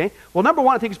 Okay? Well, number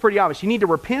one, I think it's pretty obvious. You need to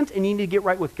repent and you need to get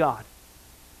right with God.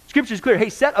 Scripture is clear. Hey,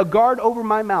 set a guard over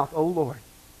my mouth, O Lord.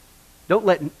 Don't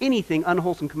let anything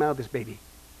unwholesome come out of this baby.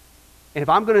 And if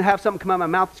I'm going to have something come out of my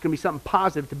mouth, it's going to be something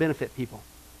positive to benefit people.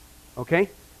 Okay?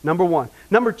 Number one.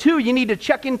 Number two, you need to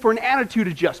check in for an attitude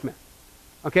adjustment.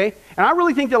 Okay? And I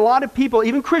really think that a lot of people,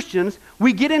 even Christians,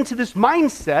 we get into this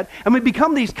mindset and we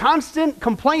become these constant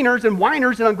complainers and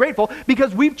whiners and ungrateful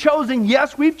because we've chosen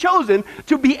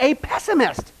to be a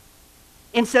pessimist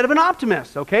instead of an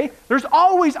optimist, okay? There's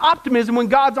always optimism when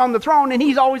God's on the throne and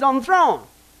he's always on the throne.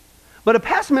 But a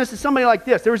pessimist is somebody like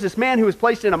this. There was this man who was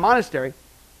placed in a monastery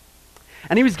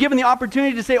and he was given the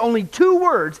opportunity to say only 2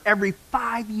 words every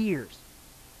 5 years.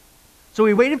 So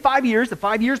he waited 5 years. The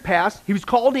 5 years passed. He was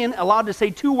called in, allowed to say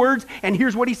 2 words, and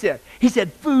here's what he said. He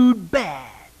said, food bad.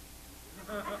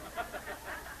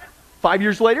 5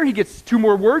 years later, he gets 2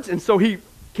 more words, and so he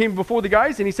came before the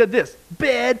guys and he said this,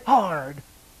 bed hard.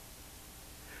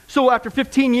 So after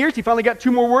 15 years, he finally got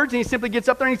 2 more words, and he simply gets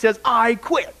up there and he says, I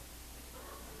quit.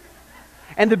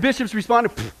 And the bishops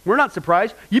responded, we're not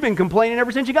surprised. You've been complaining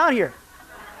ever since you got here.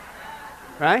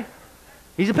 Right?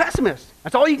 He's a pessimist.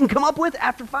 That's all you can come up with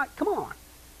after 5. Come on.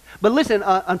 But listen,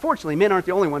 unfortunately, men aren't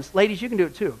the only ones. Ladies, you can do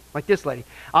it too, like this lady.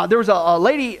 There was a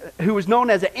lady who was known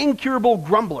as an incurable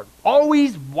grumbler,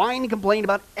 always whining and complaining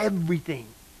about everything.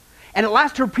 And at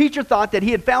last her preacher thought that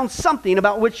he had found something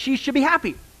about which she should be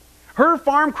happy. Her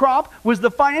farm crop was the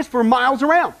finest for miles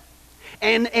around.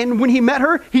 And when he met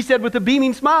her, he said with a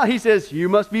beaming smile, he says, you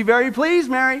must be very pleased,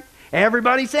 Mary.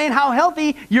 Everybody's saying how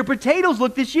healthy your potatoes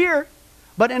look this year.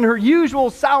 But in her usual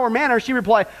sour manner, she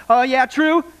replied, oh, yeah,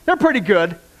 true. They're pretty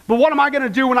good. But what am I going to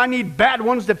do when I need bad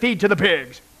ones to feed to the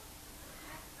pigs?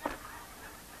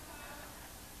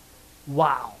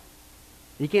 Wow.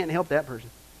 You can't help that person.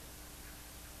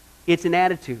 It's an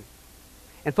attitude.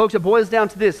 And folks, it boils down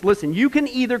to this. Listen, you can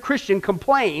either, Christian,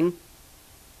 complain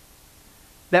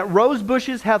that rose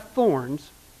bushes have thorns,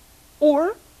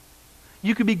 or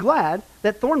you could be glad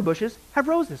that thorn bushes have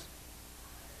roses.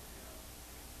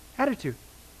 Attitude.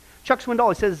 Chuck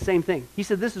Swindoll says the same thing. He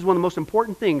said this is one of the most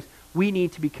important things we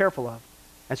need to be careful of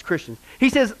as Christians.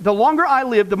 He says, the longer I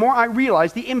live, the more I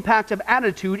realize the impact of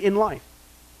attitude in life.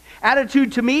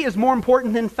 Attitude to me is more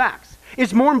important than facts.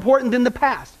 It's more important than the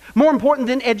past. More important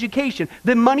than education,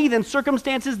 than money, than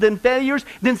circumstances, than failures,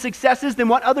 than successes, than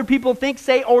what other people think,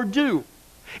 say, or do.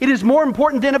 It is more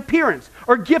important than appearance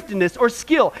or giftedness or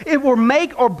skill. It will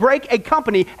make or break a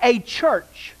company, a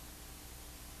church,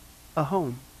 a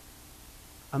home,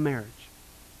 a marriage.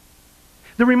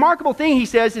 The remarkable thing, he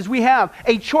says, is we have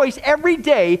a choice every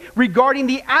day regarding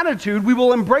the attitude we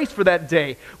will embrace for that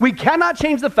day. We cannot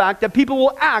change the fact that people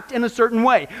will act in a certain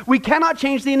way. We cannot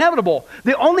change the inevitable.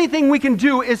 The only thing we can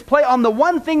do is play on the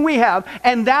one thing we have,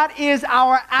 and that is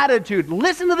our attitude.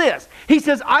 Listen to this. He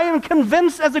says, I am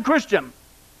convinced as a Christian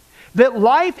that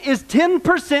life is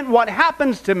 10% what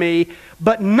happens to me,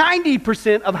 but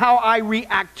 90% of how I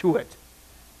react to it.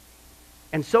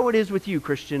 And so it is with you,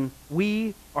 Christian.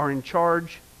 We are in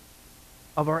charge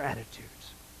of our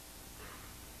attitudes.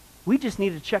 We just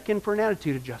need to check in for an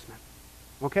attitude adjustment.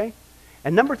 Okay?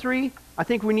 And number 3, I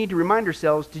think we need to remind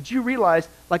ourselves, did you realize,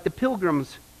 like the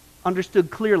Pilgrims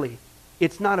understood clearly,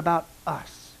 it's not about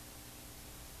us.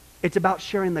 It's about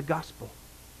sharing the gospel.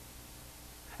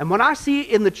 And what I see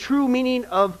in the true meaning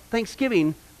of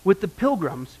Thanksgiving with the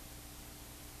Pilgrims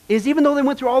is even though they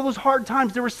went through all those hard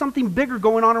times, there was something bigger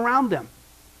going on around them.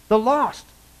 The lost,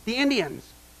 the Indians.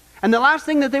 And the last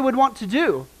thing that they would want to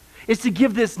do is to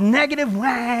give this negative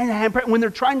when they're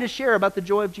trying to share about the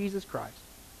joy of Jesus Christ.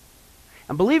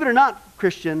 And believe it or not,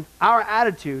 Christian, our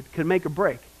attitude could make or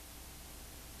break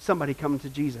somebody coming to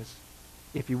Jesus,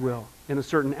 if you will, in a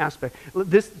certain aspect.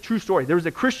 This true story. There was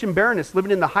a Christian baroness living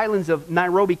in the highlands of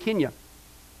Nairobi, Kenya.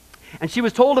 And she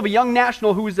was told of a young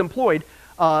national who was employed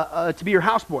to be her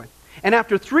houseboy. And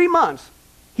after 3 months,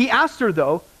 he asked her,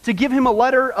 though, to give him a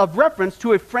letter of reference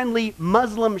to a friendly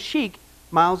Muslim sheikh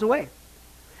miles away.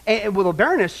 And with the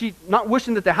baroness, she, not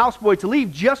wishing that the houseboy to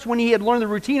leave, just when he had learned the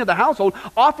routine of the household,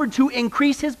 offered to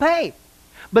increase his pay.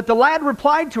 But the lad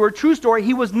replied to her, true story,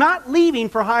 he was not leaving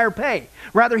for higher pay.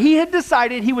 Rather, he had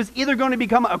decided he was either going to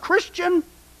become a Christian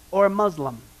or a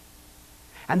Muslim.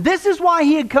 And this is why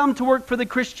he had come to work for the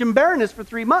Christian baroness for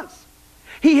 3 months.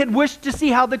 He had wished to see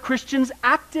how the Christians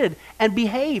acted and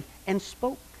behaved and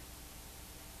spoke.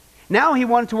 Now he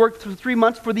wanted to work for 3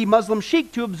 months for the Muslim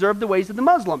sheikh to observe the ways of the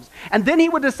Muslims. And then he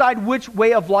would decide which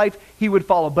way of life he would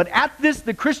follow. But at this,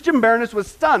 the Christian baroness was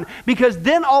stunned, because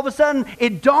then all of a sudden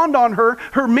it dawned on her,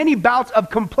 her many bouts of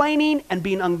complaining and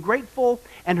being ungrateful,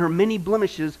 and her many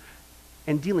blemishes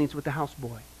and dealings with the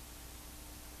houseboy.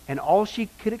 And all she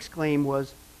could exclaim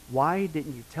was, "Why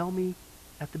didn't you tell me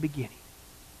at the beginning?"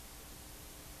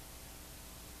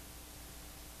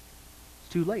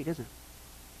 It's too late, isn't it?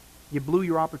 You blew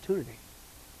your opportunity.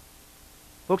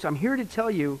 Folks, I'm here to tell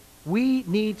you, we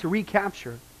need to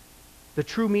recapture the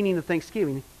true meaning of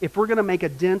Thanksgiving if we're going to make a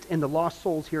dent in the lost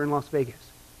souls here in Las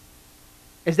Vegas.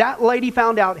 As that lady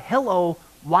found out, hello,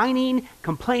 whining,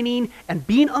 complaining, and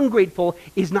being ungrateful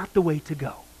is not the way to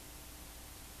go.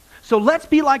 So let's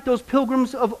be like those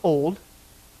pilgrims of old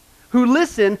who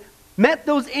listened, met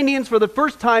those Indians for the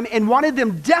first time, and wanted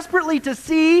them desperately to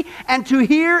see and to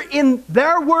hear in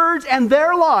their words and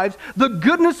their lives the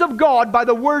goodness of God by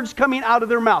the words coming out of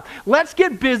their mouth. Let's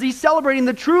get busy celebrating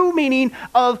the true meaning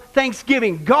of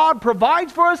Thanksgiving. God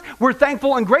provides for us. We're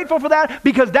thankful and grateful for that,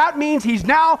 because that means He's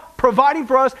now providing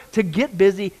for us to get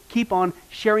busy, keep on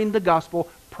sharing the gospel,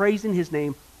 praising His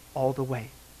name all the way.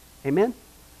 Amen?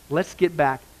 Let's get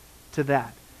back to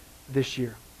that this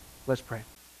year. Let's pray.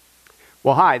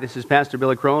 Well, hi, this is Pastor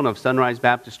Billy Crone of Sunrise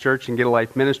Baptist Church and Get a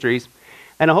Life Ministries,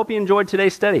 and I hope you enjoyed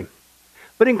today's study.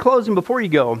 But in closing, before you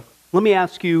go, let me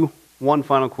ask you one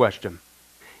final question.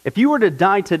 If you were to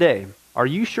die today, are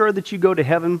you sure that you go to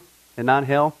heaven and not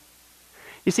hell?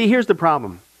 You see, here's the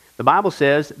problem. The Bible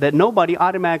says that nobody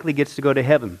automatically gets to go to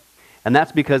heaven, and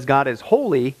that's because God is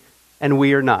holy and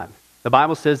we are not. The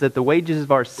Bible says that the wages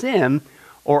of our sin,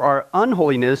 or our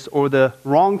unholiness, or the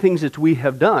wrong things that we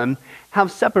have done,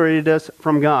 have separated us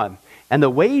from God. And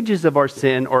the wages of our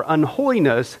sin, or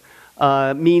unholiness,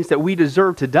 means that we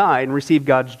deserve to die and receive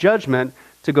God's judgment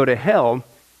to go to hell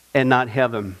and not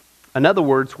heaven. In other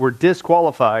words, we're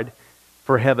disqualified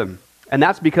for heaven. And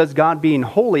that's because God being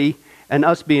holy and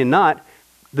us being not,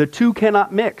 the two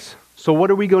cannot mix. So what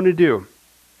are we going to do?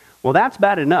 Well, that's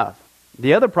bad enough.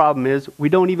 The other problem is we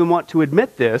don't even want to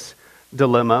admit this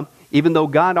dilemma, even though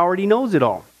God already knows it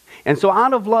all. And so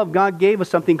out of love, God gave us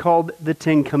something called the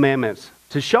Ten Commandments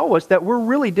to show us that we're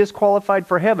really disqualified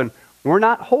for heaven. We're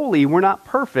not holy, we're not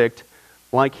perfect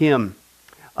like Him.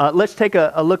 Let's take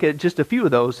a look at just a few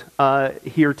of those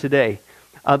here today.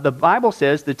 The Bible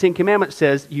says, the Ten Commandments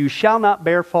says, you shall not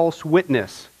bear false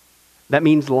witness. That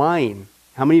means lying.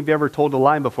 How many of you ever told a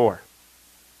lie before?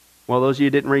 Well, those of you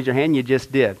who didn't raise your hand, you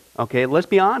just did. Okay, let's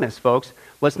be honest, folks.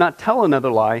 Let's not tell another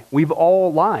lie. We've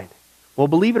all lied. Well,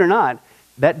 believe it or not,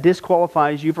 that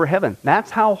disqualifies you for heaven.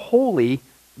 That's how holy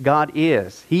God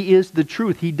is. He is the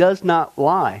truth. He does not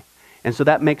lie. And so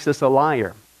that makes us a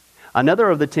liar. Another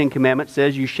of the Ten Commandments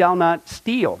says, you shall not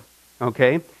steal.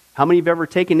 Okay? How many of you have ever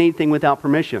taken anything without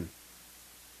permission?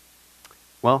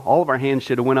 Well, all of our hands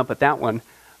should have went up at that one.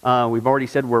 We've already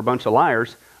said we're a bunch of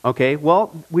liars. Okay?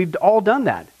 Well, we've all done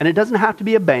that. And it doesn't have to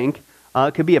be a bank.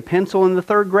 It could be a pencil in the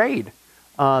 3rd grade.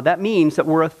 That means that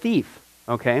we're a thief.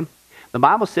 Okay? The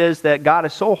Bible says that God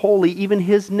is so holy, even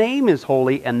His name is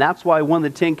holy, and that's why one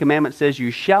of the Ten Commandments says,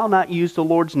 you shall not use the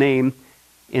Lord's name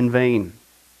in vain.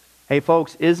 Hey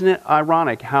folks, isn't it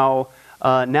ironic how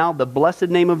now the blessed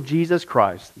name of Jesus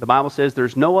Christ, the Bible says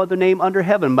there's no other name under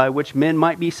heaven by which men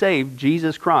might be saved,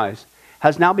 Jesus Christ,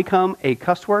 has now become a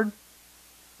cuss word?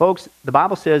 Folks, the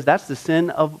Bible says that's the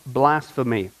sin of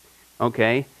blasphemy.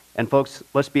 Okay? And folks,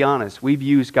 let's be honest, we've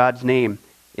used God's name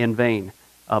in vain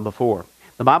before.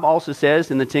 The Bible also says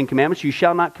in the Ten Commandments, you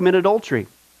shall not commit adultery.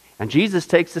 And Jesus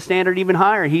takes the standard even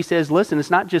higher. He says, listen,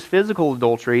 it's not just physical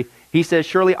adultery. He says,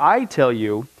 surely I tell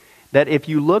you that if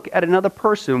you look at another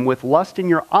person with lust in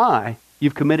your eye,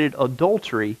 you've committed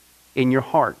adultery in your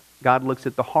heart. God looks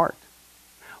at the heart.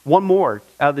 One more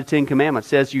out of the 10 Commandments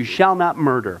says, you shall not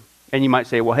murder. And you might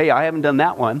say, well, hey, I haven't done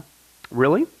that one.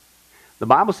 Really? The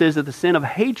Bible says that the sin of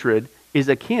hatred is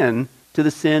akin to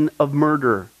the sin of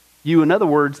murder. You, in other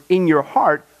words, in your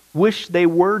heart, wish they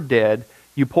were dead.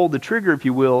 You pulled the trigger, if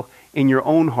you will, in your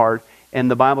own heart. And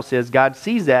the Bible says God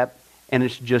sees that, and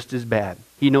it's just as bad.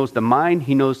 He knows the mind,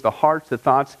 He knows the hearts, the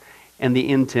thoughts, and the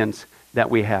intents that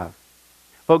we have.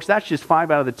 Folks, that's just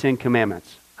 5 out of the 10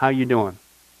 Commandments. How you doing?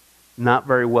 Not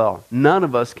very well. None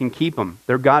of us can keep them.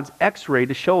 They're God's x-ray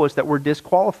to show us that we're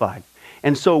disqualified.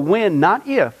 And so when, not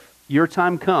if, your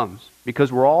time comes,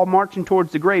 because we're all marching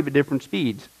towards the grave at different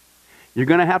speeds, you're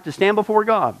going to have to stand before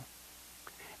God.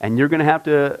 And you're going to have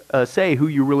to say who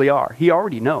you really are. He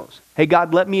already knows. Hey,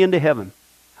 God, let me into heaven.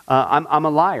 I'm a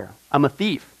liar. I'm a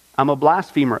thief. I'm a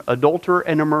blasphemer, adulterer,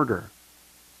 and a murderer.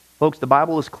 Folks, the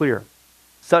Bible is clear.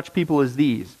 Such people as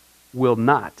these will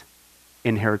not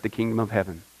inherit the kingdom of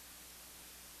heaven.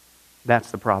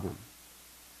 That's the problem.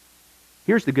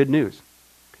 Here's the good news.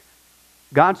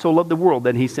 God so loved the world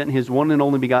that He sent His one and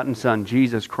only begotten Son,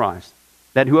 Jesus Christ,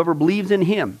 that whoever believes in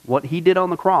Him, what He did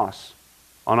on the cross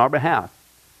on our behalf,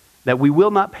 that we will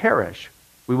not perish,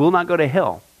 we will not go to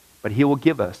hell, but He will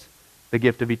give us the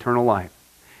gift of eternal life.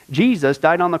 Jesus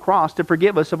died on the cross to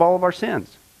forgive us of all of our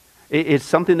sins. It's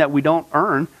something that we don't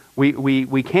earn.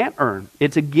 We can't earn.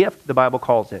 It's a gift, the Bible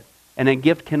calls it, and a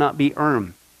gift cannot be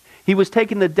earned. He was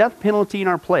taking the death penalty in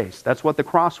our place. That's what the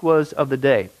cross was of the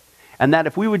day. And that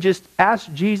if we would just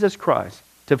ask Jesus Christ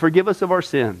to forgive us of our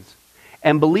sins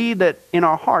and believe that in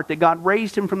our heart that God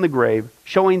raised Him from the grave,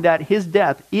 showing that His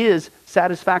death is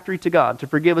satisfactory to God to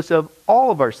forgive us of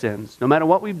all of our sins, no matter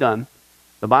what we've done,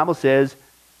 the Bible says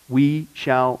we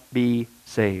shall be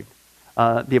saved.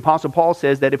 The Apostle Paul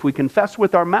says that if we confess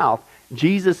with our mouth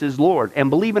Jesus is Lord and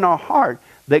believe in our heart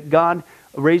that God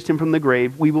raised Him from the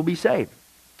grave, we will be saved.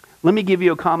 Let me give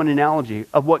you a common analogy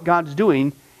of what God's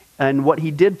doing and what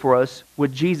He did for us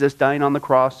with Jesus dying on the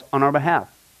cross on our behalf.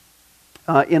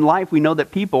 In life, we know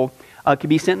that people can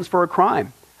be sentenced for a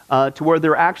crime to where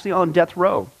they're actually on death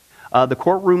row. The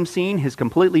courtroom scene has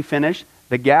completely finished.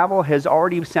 The gavel has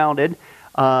already sounded.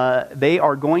 They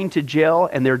are going to jail,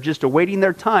 and they're just awaiting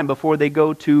their time before they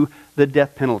go to the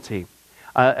death penalty.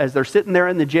 As they're sitting there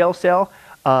in the jail cell,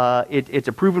 it's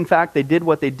a proven fact they did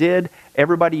what they did.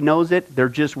 Everybody knows it. They're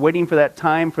just waiting for that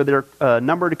time for their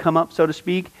number to come up, so to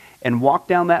speak, and walk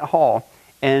down that hall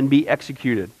and be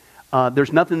executed.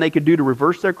 There's nothing they could do to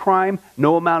reverse their crime.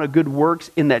 No amount of good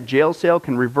works in that jail cell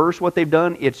can reverse what they've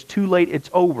done. It's too late. It's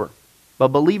over. But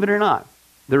believe it or not,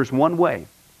 there's one way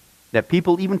that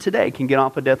people even today can get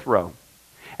off a death row.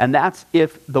 And that's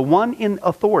if the one in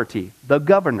authority, the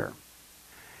governor,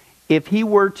 if he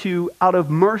were to, out of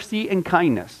mercy and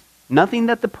kindness, nothing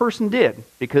that the person did,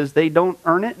 because they don't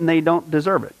earn it and they don't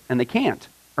deserve it, and they can't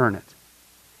earn it,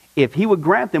 if he would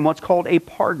grant them what's called a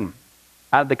pardon,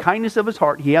 out of the kindness of his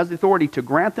heart, he has the authority to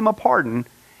grant them a pardon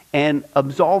and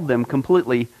absolve them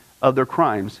completely of their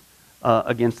crimes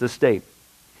against the state.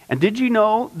 And did you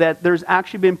know that there's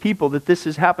actually been people that this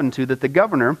has happened to, that the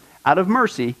governor, out of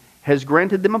mercy, has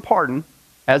granted them a pardon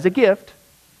as a gift,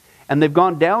 and they've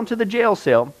gone down to the jail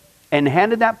cell and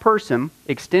handed that person,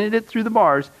 extended it through the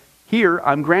bars, here,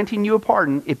 I'm granting you a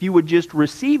pardon. If you would just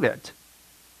receive it,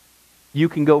 you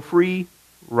can go free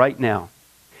right now.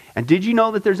 And did you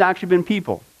know that there's actually been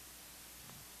people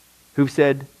who've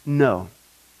said, no,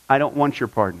 I don't want your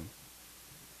pardon.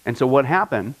 And so what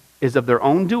happened is of their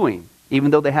own doing,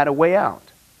 even though they had a way out,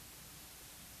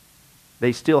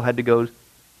 they still had to go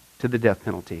to the death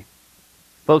penalty.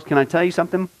 Folks, can I tell you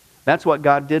something? That's what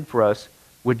God did for us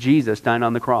with Jesus dying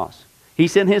on the cross. He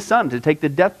sent His Son to take the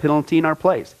death penalty in our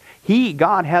place.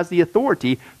 God, has the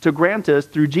authority to grant us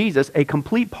through Jesus a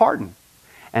complete pardon.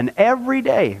 And every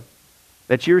day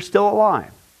that you're still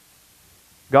alive,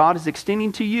 God is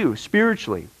extending to you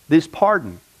spiritually this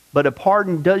pardon. But a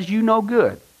pardon does you no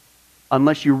good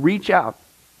unless you reach out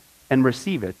and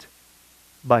receive it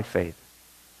by faith.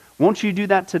 Won't you do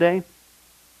that today?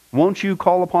 Won't you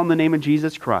call upon the name of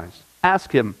Jesus Christ?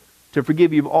 Ask Him to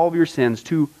forgive you of all of your sins,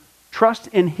 to trust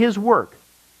in His work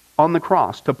on the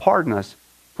cross to pardon us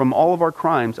from all of our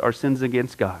crimes, our sins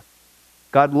against God.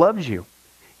 God loves you.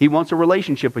 He wants a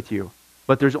relationship with you.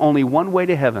 But there's only one way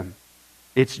to heaven.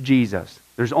 It's Jesus.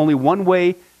 There's only one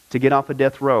way to get off a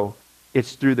death row.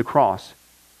 It's through the cross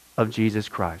of Jesus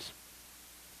Christ.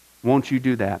 Won't you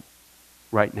do that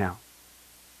right now?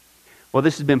 Well,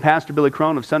 this has been Pastor Billy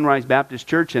Crone of Sunrise Baptist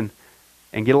Church and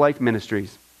Get a Life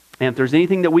Ministries. And if there's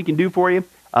anything that we can do for you,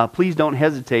 please don't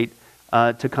hesitate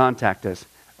to contact us.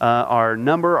 Our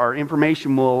number, our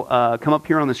information will come up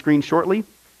here on the screen shortly.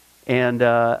 And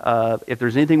if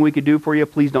there's anything we could do for you,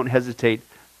 please don't hesitate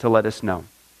to let us know.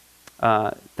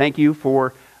 Thank you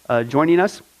for joining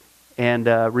us. And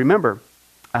remember,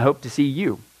 I hope to see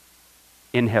you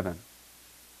in heaven.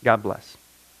 God bless.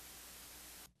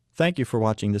 Thank you for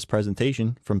watching this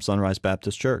presentation from Sunrise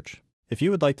Baptist Church. If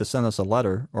you would like to send us a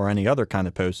letter or any other kind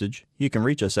of postage, you can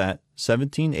reach us at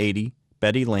 1780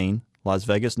 Betty Lane, Las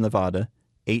Vegas, Nevada,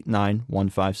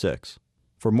 89156.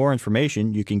 For more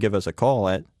information, you can give us a call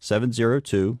at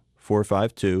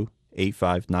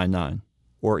 702-452-8599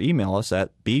 or email us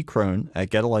at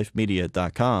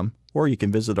bcrone@getalifemedia.com, or you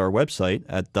can visit our website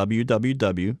at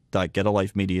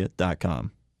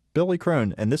www.getalifemedia.com. Billy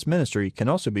Crone and this ministry can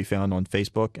also be found on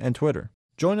Facebook and Twitter.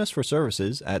 Join us for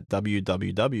services at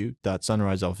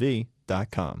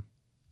www.sunriselv.com.